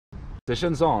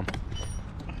Session's on.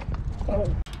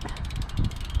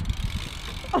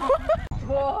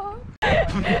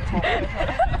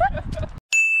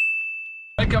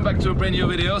 Welcome back to a brand new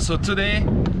video. So today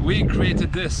we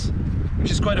created this,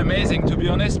 which is quite amazing to be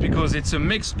honest, because it's a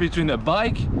mix between a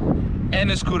bike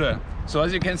and a scooter. So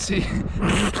as you can see,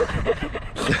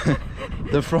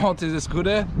 the front is a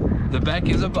scooter, the back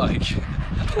is a bike.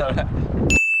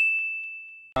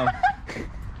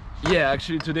 Yeah,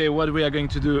 actually today what we are going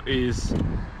to do is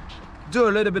do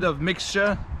a little bit of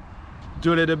mixture,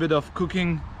 do a little bit of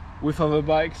cooking with our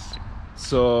bikes.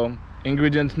 So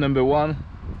ingredient number one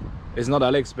is not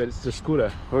Alex, but it's the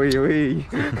scooter. Oi, oi.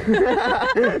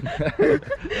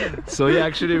 So yeah,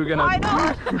 actually we're gonna... Why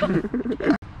not?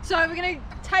 So we're gonna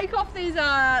take off these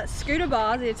scooter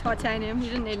bars, they're titanium, you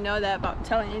didn't need to know that, but I'm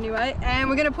telling you anyway, and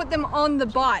we're gonna put them on the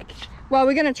bike. Well,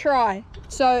 we're gonna try,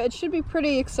 so it should be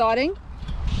pretty exciting.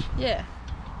 Yeah,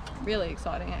 really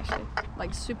exciting actually,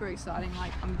 like super exciting,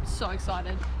 like I'm so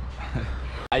excited.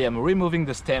 I am removing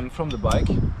the stem from the bike,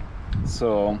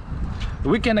 so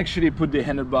we can actually put the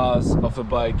handlebars of a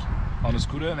bike on a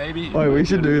scooter maybe. Oh, we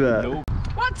should do that.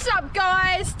 What's up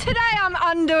guys? Today I'm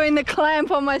undoing the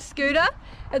clamp on my scooter.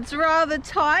 It's rather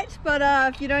tight, but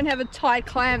if you don't have a tight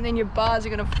clamp then your bars are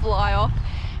gonna fly off,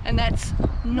 and that's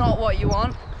not what you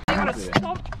want. You gotta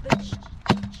stomp the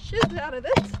shit out of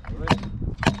this.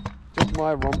 Just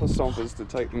my romper stompers to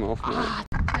take them off now.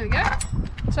 There we go.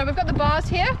 So we've got the bars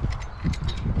here.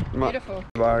 Beautiful.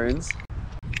 Bar ends.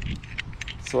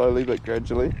 Slowly but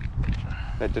gradually.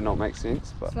 That did not make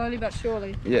sense, but... Slowly but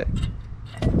surely. Yeah.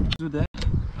 Do that?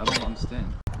 I don't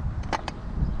understand.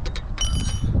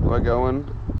 We're going.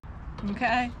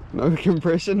 Okay. No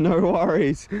compression, no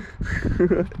worries.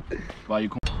 Why you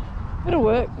It'll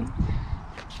work.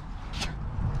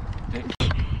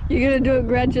 You're gonna do it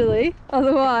gradually,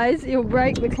 otherwise you'll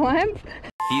break the clamp.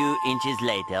 Few inches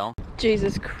later.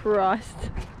 Jesus Christ.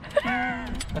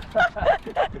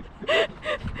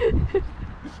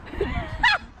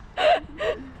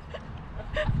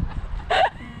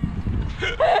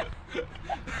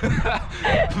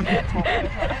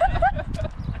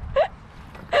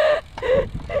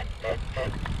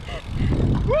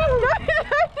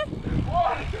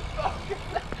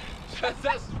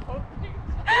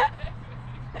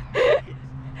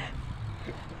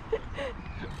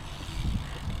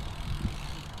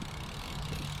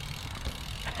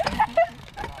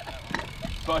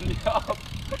 Bunny up.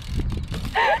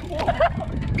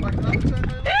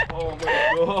 Oh my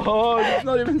god, it's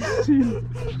not even seen.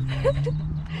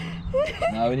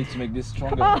 Now we need to make this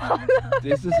stronger. Oh, no.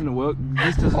 This doesn't work.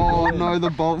 This doesn't Oh go no, the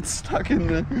bolt's stuck in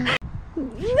there.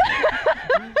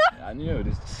 I knew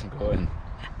this doesn't go in.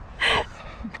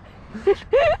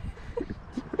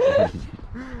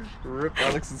 Rip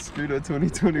Alex's scooter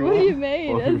 2021. What do you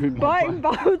mean? There's bike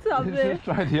bolts up there. Let's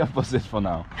try the opposite for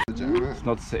now. It's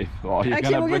not safe. Oh, you're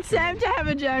Actually, gonna we'll break get Sam to have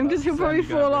a jam because he'll probably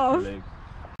fall off. Wait,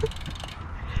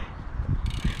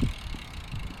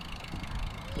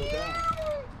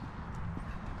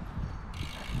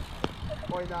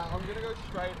 nah, I'm gonna go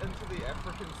straight into the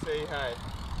African Sea, hey.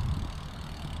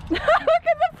 Look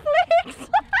at the flicks!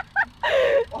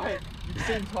 Wait, you've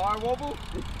seen tire wobble?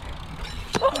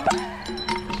 I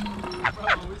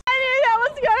knew that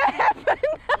was gonna happen!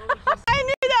 I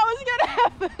knew that was gonna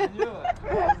happen!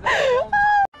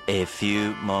 A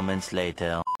few moments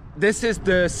later. This is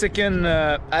the second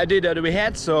idea that we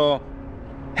had, so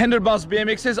handlebars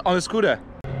BMXs on a scooter.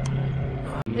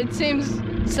 It seems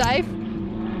safe,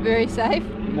 very safe.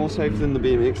 More safe than the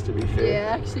BMX, to be fair.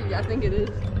 Yeah, actually, I think it is.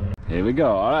 Here we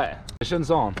go, alright. Session's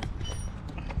on.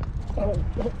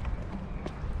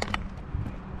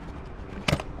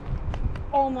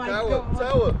 Oh my god.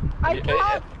 Tell it. I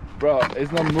can't. Bro,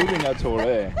 it's not moving at all,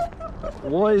 eh?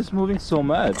 Why is moving so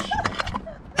much?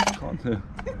 Can't do.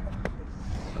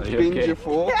 Are you Bend okay? your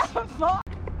forks. Yeah, fuck.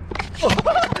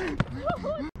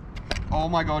 Oh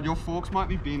my god, your forks might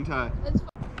be bent, hey.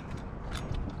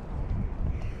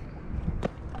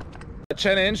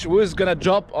 Challenge, who's gonna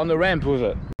drop on the ramp with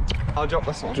it? I'll drop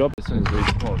this one. Drop, this one is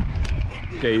really small.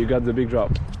 Okay, you got the big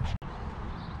drop.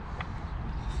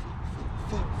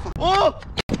 Oh!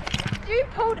 You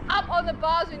pulled up on the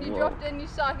bars when you dropped in, you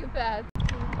psychopath.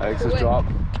 Alex's drop.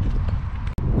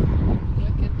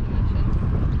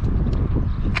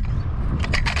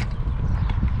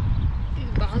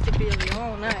 These bars are barely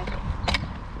on, eh?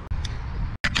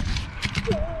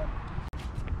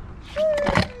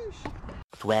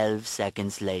 12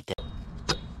 seconds later.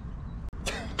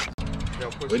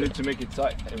 We need to make it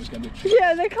tight and we can do it.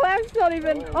 Yeah, the clamp's not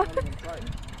even on.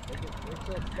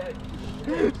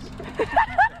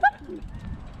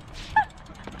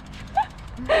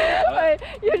 Wait,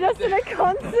 you're just in a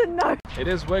constant no. It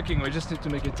is working, we just need to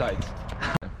make it tight.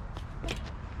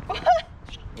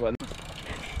 What?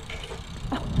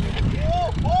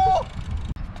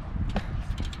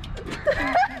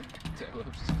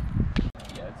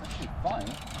 Yeah, it's actually fine.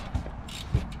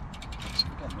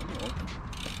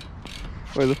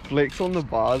 Where the flex on the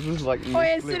bars is like. Oh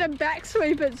yeah, instead of back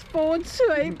sweep, it's forward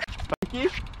sweep. Thank you.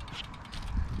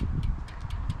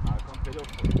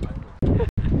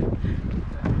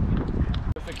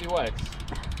 Perfectly works.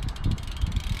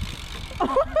 Here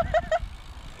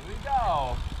we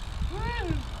go.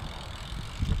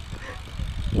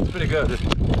 It's pretty good.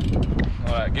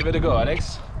 Alright, give it a go,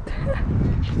 Alex.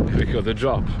 Here we go, the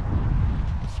drop.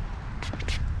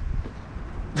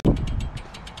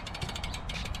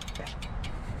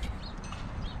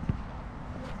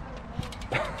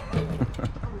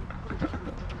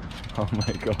 Oh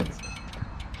my god.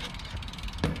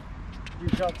 You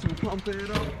got to pump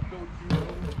it up, don't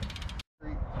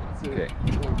you? Okay.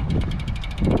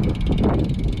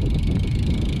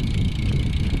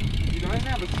 You don't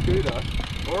have a scooter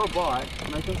or a bike,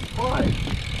 make a spike.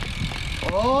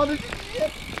 Oh, this is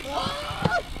it!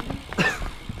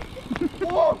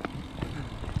 Whoa!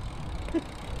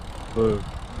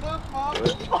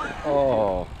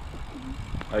 Oh.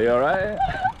 Are you alright?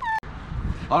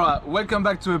 Alright, welcome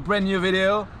back to a brand new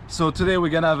video. So today we're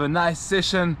gonna have a nice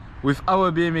session with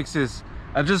our BMXs.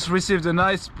 I just received a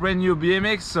nice brand new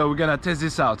BMX, so we're gonna test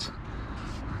this out.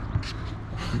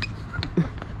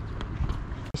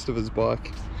 Rest of his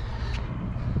bike.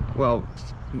 Well,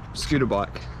 scooter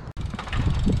bike.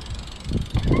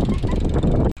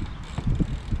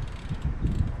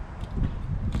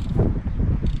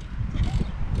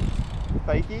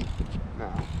 Fakey? No.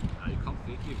 No, you can't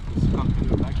fake it because you can't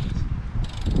do it like this.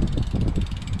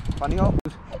 Funny hop?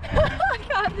 I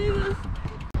can't do this.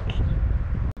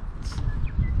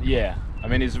 Yeah, I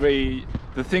mean it's very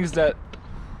the things that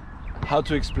how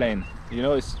to explain. You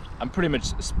know, I'm pretty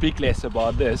much speakless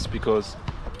about this because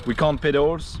we can't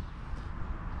pedals.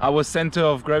 Our center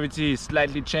of gravity is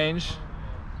slightly changed.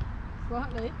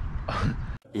 Slightly.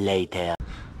 Later.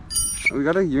 We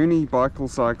got a uni bicycle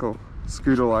cycle,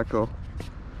 scooter cycle.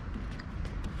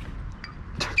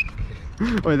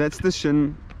 Oh, that's the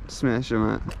shin smasher,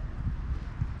 mate.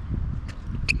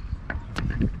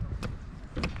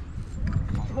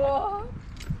 Whoa.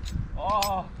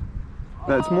 Oh,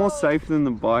 That's more safe than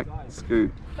the bike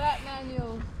scoot. Fat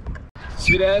manual.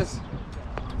 sweet ass.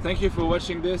 Thank you for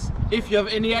watching this. If you have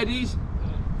any ideas,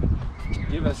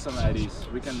 give us some ideas.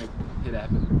 We can make it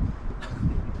happen.